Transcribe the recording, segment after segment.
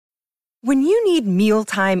When you need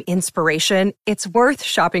mealtime inspiration, it's worth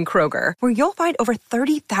shopping Kroger, where you'll find over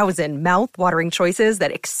 30,000 mouth-watering choices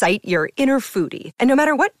that excite your inner foodie. And no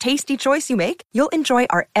matter what tasty choice you make, you'll enjoy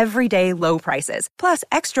our everyday low prices, plus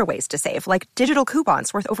extra ways to save, like digital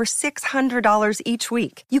coupons worth over $600 each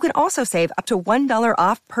week. You can also save up to $1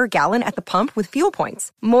 off per gallon at the pump with fuel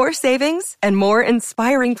points. More savings and more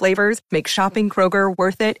inspiring flavors make shopping Kroger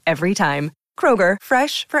worth it every time. Kroger,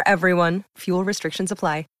 fresh for everyone. Fuel restrictions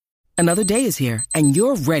apply. Another day is here, and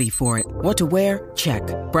you're ready for it. What to wear? Check.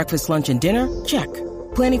 Breakfast, lunch, and dinner? Check.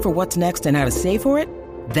 Planning for what's next and how to save for it?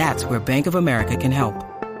 That's where Bank of America can help.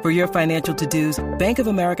 For your financial to-dos, Bank of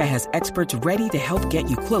America has experts ready to help get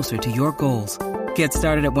you closer to your goals. Get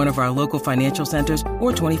started at one of our local financial centers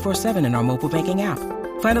or 24/7 in our mobile banking app.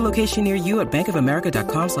 Find a location near you at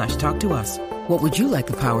bankofamerica.com/talktous. What would you like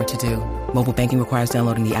the power to do? Mobile banking requires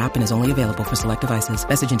downloading the app and is only available for select devices.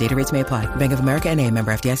 Message and data rates may apply. Bank of America N.A.,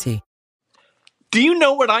 member FDIC. Do you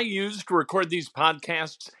know what I use to record these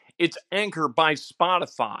podcasts? It's Anchor by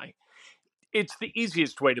Spotify. It's the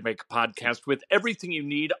easiest way to make a podcast with everything you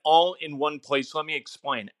need all in one place. Let me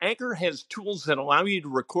explain. Anchor has tools that allow you to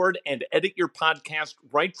record and edit your podcast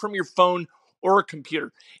right from your phone or a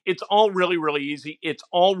computer. It's all really, really easy. It's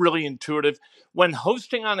all really intuitive. When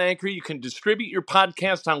hosting on Anchor, you can distribute your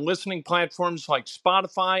podcast on listening platforms like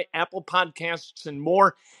Spotify, Apple Podcasts, and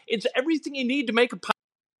more. It's everything you need to make a podcast.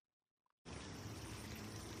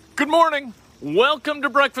 Good morning. Welcome to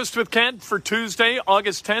Breakfast with Kent for Tuesday,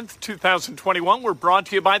 August 10th, 2021. We're brought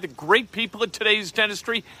to you by the great people at Today's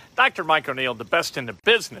Dentistry. Dr. Mike O'Neill, the best in the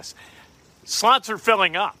business. Slots are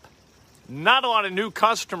filling up. Not a lot of new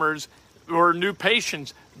customers or new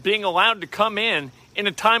patients being allowed to come in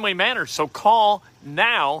a timely manner. So call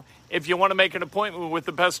now if you want to make an appointment with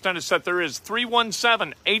the best dentist that there is.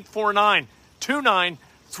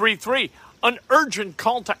 317-849-2933. An urgent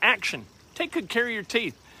call to action. Take good care of your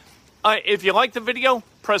teeth. If you like the video,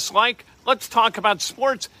 press like. Let's talk about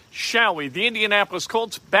sports, shall we? The Indianapolis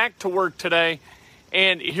Colts back to work today.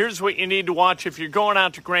 And here's what you need to watch if you're going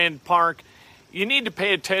out to Grand Park. You need to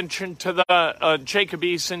pay attention to the Jacob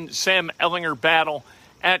Eason, Sam Ehlinger battle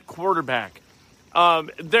at quarterback.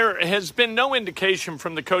 There has been no indication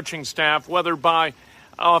from the coaching staff, whether by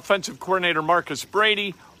offensive coordinator Marcus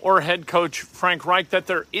Brady or head coach Frank Reich, that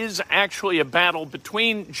there is actually a battle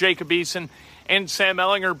between Jacob Eason and Sam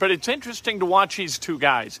Ehlinger. But it's interesting to watch these two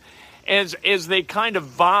guys as they kind of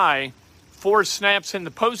vie for snaps in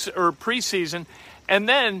the preseason, and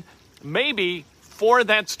then maybe for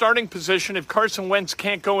that starting position if Carson Wentz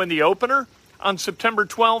can't go in the opener on September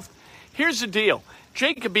 12th. Here's the deal.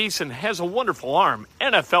 Jacob Eason has a wonderful arm,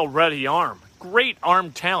 NFL-ready arm, great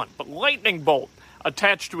arm talent, but lightning bolt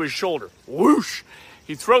attached to his shoulder. Whoosh!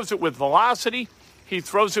 He throws it with velocity. He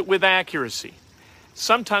throws it with accuracy.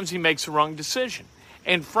 Sometimes he makes the wrong decision.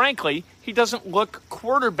 And frankly, he doesn't look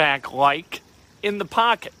quarterback-like in the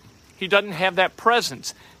pocket. He doesn't have that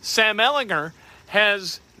presence. Sam Ehlinger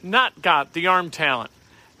has not got the arm talent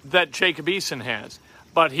that Jacob Eason has,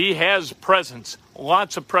 but he has presence,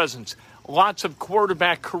 lots of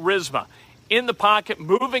quarterback charisma in the pocket,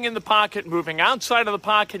 moving outside of the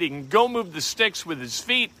pocket. He can go move the sticks with his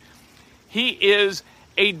feet. He is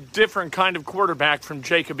a different kind of quarterback from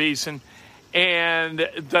Jacob Eason. And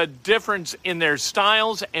the difference in their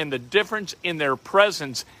styles and the difference in their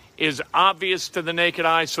presence is obvious to the naked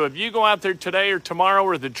eye. So if you go out there today or tomorrow,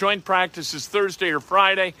 or the joint practice is Thursday or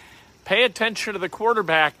Friday, pay attention to the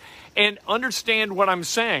quarterback and understand what I'm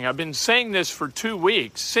saying. I've been saying this for 2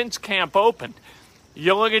 weeks since camp opened.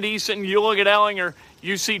 You look at Eason, you look at Ehlinger,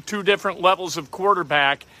 you see two different levels of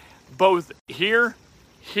quarterback, both here,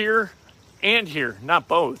 and here. Not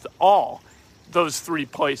both, all those three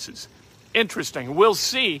places. Interesting. We'll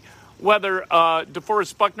see whether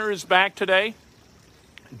DeForest Buckner is back today.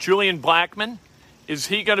 Julian Blackmon, is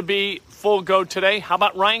he going to be full go today? How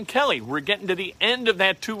about Ryan Kelly? We're getting to the end of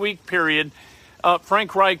that 2-week period.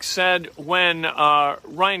 Frank Reich said when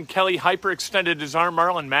Ryan Kelly hyperextended his arm,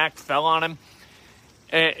 Marlon Mack fell on him.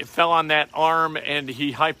 It fell on that arm, and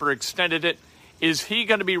he hyperextended it. Is he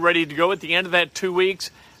going to be ready to go at the end of that 2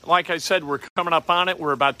 weeks? Like I said, we're coming up on it.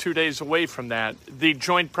 We're about 2 days away from that. The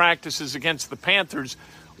joint practices against the Panthers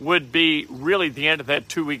would be really the end of that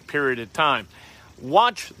 2-week period of time.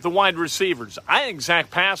 Watch the wide receivers. I think Zach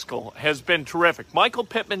Pascal has been terrific. Michael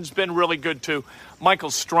Pittman's been really good too.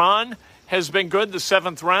 Michael Strawn has been good, the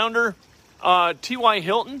 7th rounder. T.Y.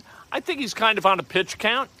 Hilton, I think he's kind of on a pitch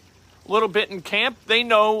count a little bit in camp. They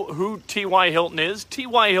know who T.Y. Hilton is.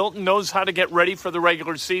 T.Y. Hilton knows how to get ready for the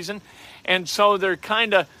regular season. And so they're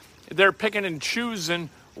picking and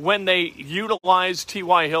choosing when they utilize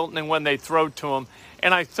T.Y. Hilton and when they throw to him.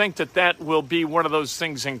 And I think that will be one of those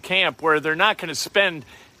things in camp where they're not going to spend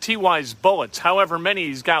T.Y.'s bullets, however many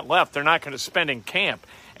he's got left, they're not going to spend in camp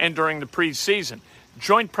and during the preseason.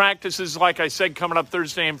 Joint practices, like I said, coming up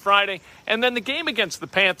Thursday and Friday. And then the game against the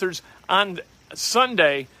Panthers on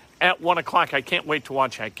Sunday at 1 o'clock. I can't wait to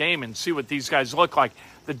watch that game and see what these guys look like.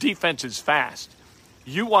 The defense is fast.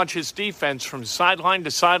 You watch his defense from sideline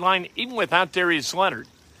to sideline, even without Darius Leonard.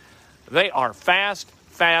 They are fast,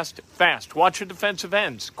 fast, fast. Watch the defensive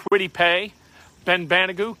ends. Kwity Paye, Ben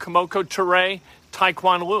Banogu, Kemoko Turay,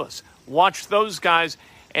 Tyquan Lewis. Watch those guys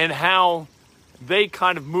and how they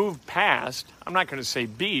kind of move past. I'm not going to say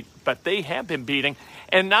beat, but they have been beating.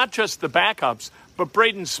 And not just the backups, but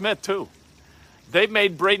Braden Smith too. They've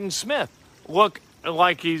made Braden Smith look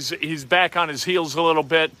like he's back on his heels a little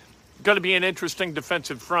bit. Going to be an interesting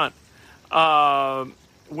defensive front.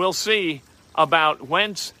 We'll see about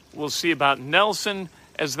Wentz. We'll see about Nelson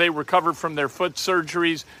as they recover from their foot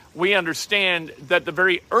surgeries. We understand that the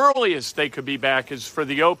very earliest they could be back is for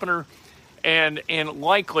the opener and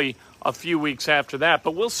likely a few weeks after that.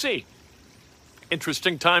 But we'll see.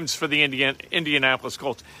 Interesting times for the Indianapolis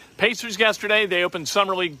Colts. Pacers yesterday, they opened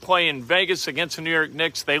Summer League play in Vegas against the New York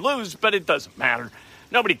Knicks. They lose, but it doesn't matter.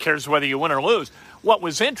 Nobody cares whether you win or lose. What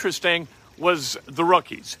was interesting was the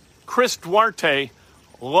rookies. Chris Duarte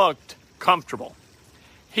looked comfortable.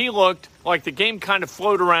 He looked like the game kind of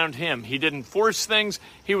flowed around him. He didn't force things.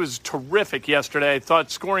 He was terrific yesterday. I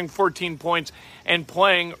thought scoring 14 points and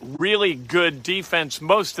playing really good defense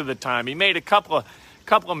most of the time. He made a couple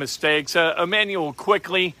of mistakes. Emmanuel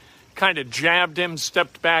quickly kind of jabbed him,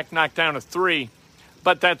 stepped back, knocked down a three.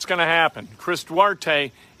 But that's going to happen. Chris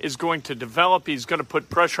Duarte is going to develop. He's going to put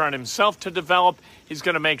pressure on himself to develop. He's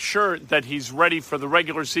going to make sure that he's ready for the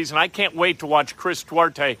regular season. I can't wait to watch Chris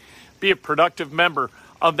Duarte be a productive member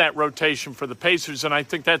of that rotation for the Pacers, and I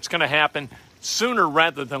think that's going to happen sooner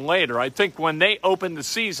rather than later. I think when they open the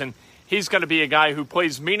season, he's going to be a guy who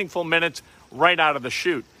plays meaningful minutes right out of the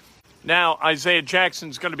chute. Now, Isaiah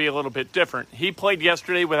Jackson's going to be a little bit different. He played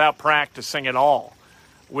yesterday without practicing at all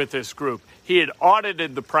with this group. He had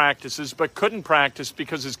audited the practices but couldn't practice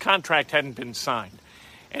because his contract hadn't been signed.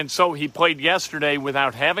 And so he played yesterday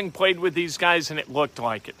without having played with these guys, and it looked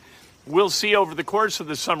like it. We'll see over the course of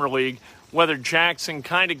the Summer League whether Jackson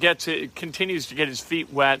kind of continues to get his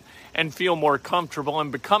feet wet and feel more comfortable and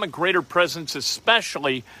become a greater presence,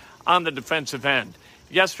 especially on the defensive end.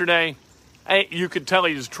 Yesterday, you could tell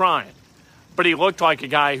he was trying, but he looked like a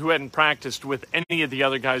guy who hadn't practiced with any of the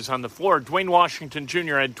other guys on the floor. Dwayne Washington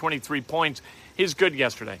Jr. had 23 points. He's good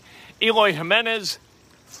yesterday. Eloy Jimenez,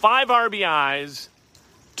 5 RBIs,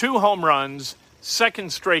 2 home runs,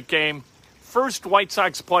 second straight game. First White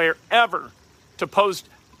Sox player ever to post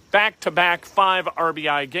back-to-back 5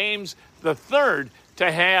 RBI games. The third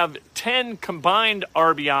to have 10 combined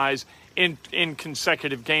RBIs in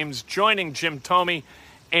consecutive games, joining Jim Thome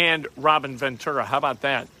and Robin Ventura. How about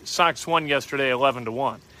that? Sox won yesterday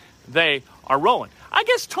 11-1. They are rolling. I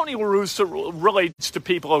guess Tony La Russa relates to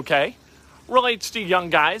people okay. Relates to young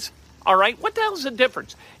guys. All right, what the hell is the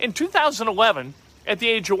difference? In 2011, at the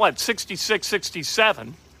age of 66,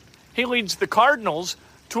 67, he leads the Cardinals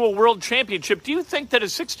to a world championship. Do you think that a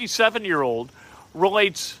 67-year-old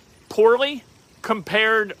relates poorly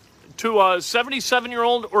compared to a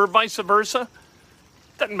 77-year-old or vice versa?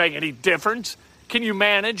 Doesn't make any difference. Can you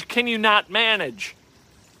manage? Can you not manage?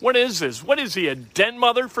 What is this? What is he, a den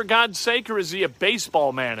mother, for God's sake, or is he a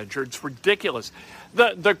baseball manager? It's ridiculous.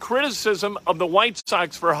 The criticism of the White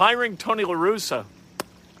Sox for hiring Tony La Russa,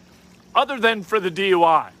 other than for the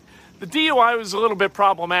DUI. The DUI was a little bit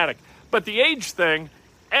problematic, but the age thing,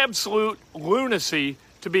 absolute lunacy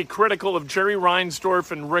to be critical of Jerry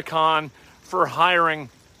Reinsdorf and Rick Hahn for hiring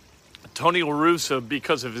Tony La Russa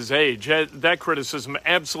because of his age. That criticism,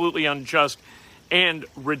 absolutely unjust and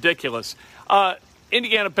ridiculous.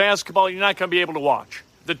 Indiana basketball, you're not going to be able to watch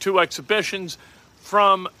the 2 exhibitions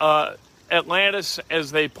from Atlantis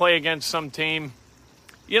as they play against some team.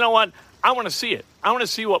 You know what? I want to see it. I want to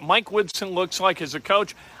see what Mike Woodson looks like as a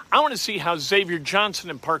coach. I want to see how Xavier Johnson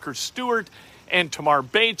and Parker Stewart and Tamar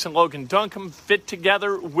Bates and Logan Duncombe fit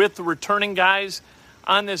together with the returning guys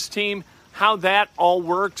on this team, how that all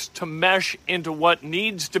works to mesh into what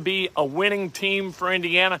needs to be a winning team for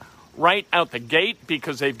Indiana right out the gate,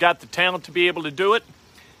 because they've got the talent to be able to do it.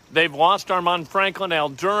 They've lost Armand Franklin, Al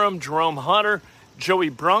Durham, Jerome Hunter, Joey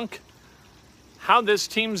Brunk. How this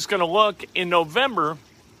team's going to look in November,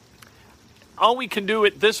 all we can do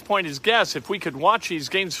at this point is guess. If we could watch these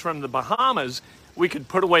games from the Bahamas, we could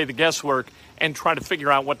put away the guesswork and try to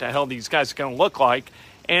figure out what the hell these guys are going to look like,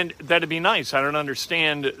 and that'd be nice. I don't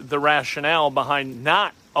understand the rationale behind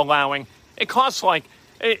not allowing It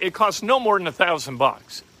costs no more than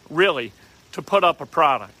 $1,000, really, to put up a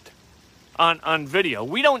product on video.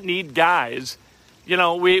 We don't need guys, we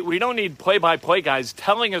don't need play-by-play guys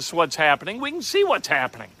telling us what's happening. We can see what's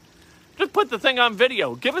happening. Just put the thing on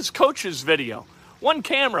video. Give us coaches video. One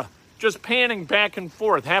camera, just panning back and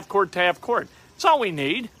forth, half court to half court. That's all we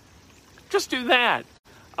need. Just do that.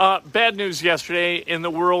 Bad news yesterday in the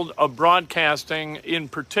world of broadcasting, in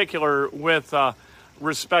particular with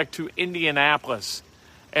respect to Indianapolis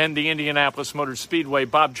and the Indianapolis Motor Speedway.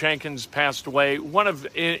 Bob Jenkins passed away.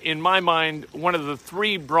 In my mind, one of the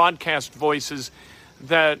three broadcast voices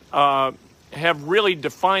that have really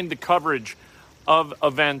defined the coverage of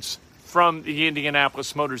events from the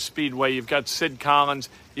Indianapolis Motor Speedway. You've got Sid Collins,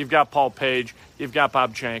 you've got Paul Page, you've got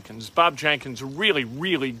Bob Jenkins. Bob Jenkins, really,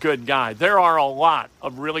 really good guy. There are a lot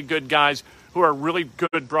of really good guys who are really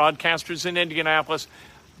good broadcasters in Indianapolis.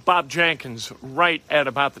 Bob Jenkins, right at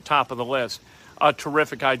about the top of the list. A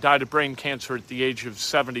terrific guy, died of brain cancer at the age of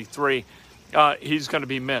 73. He's going to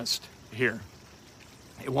be missed here.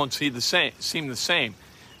 It won't seem the same.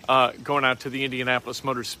 Going out to the Indianapolis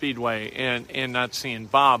Motor Speedway and not seeing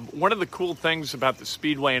Bob. One of the cool things about the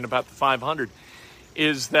Speedway and about the 500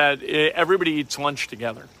 is that everybody eats lunch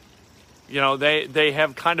together. They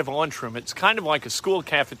have kind of a lunchroom. It's kind of like a school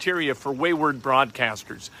cafeteria for wayward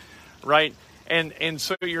broadcasters, right? And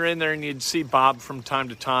so you're in there and you'd see Bob from time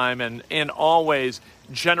to time and always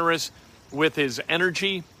generous with his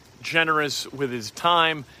energy, generous with his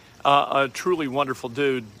time. A truly wonderful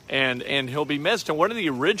dude, and he'll be missed. And one of the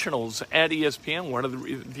originals at ESPN, one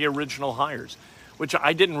of the original hires, which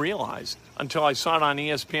I didn't realize until I saw it on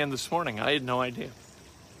ESPN this morning. I had no idea.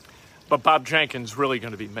 But Bob Jenkins really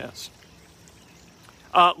going to be missed.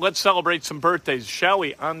 Let's celebrate some birthdays, shall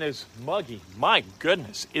we, on this muggy. My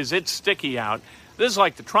goodness, is it sticky out. This is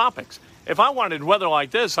like the tropics. If I wanted weather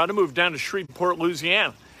like this, I'd have moved down to Shreveport,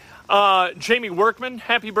 Louisiana. Jamie Workman,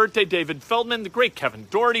 happy birthday. David Feldman, the great Kevin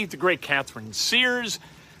Doherty, the great Catherine Sears,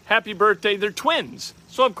 happy birthday. They're twins,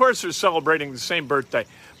 so of course they're celebrating the same birthday.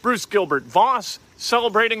 Bruce Gilbert Voss,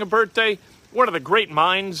 celebrating a birthday. One of the great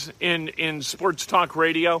minds in sports talk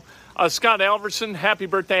radio. Scott Alverson, happy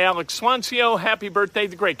birthday. Alex Swancio, happy birthday.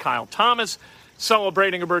 The great Kyle Thomas,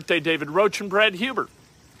 celebrating a birthday. David Roach and Brad Huber,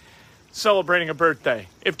 celebrating a birthday.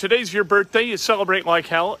 If today's your birthday, you celebrate like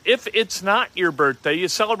hell. If it's not your birthday, you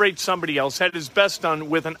celebrate somebody else. Had his best done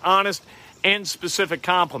with an honest and specific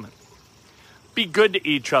compliment. Be good to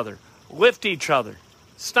each other. Lift each other.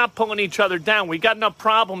 Stop pulling each other down. We got enough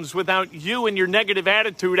problems without you and your negative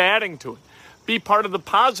attitude adding to it. Be part of the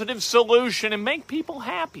positive solution and make people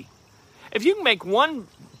happy. If you can make one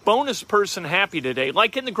bonus person happy today,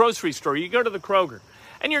 like in the grocery store, you go to the Kroger,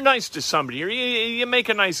 and you're nice to somebody, or you make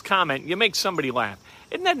a nice comment, you make somebody laugh.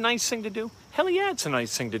 Isn't that a nice thing to do? Hell yeah, it's a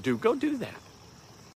nice thing to do. Go do that.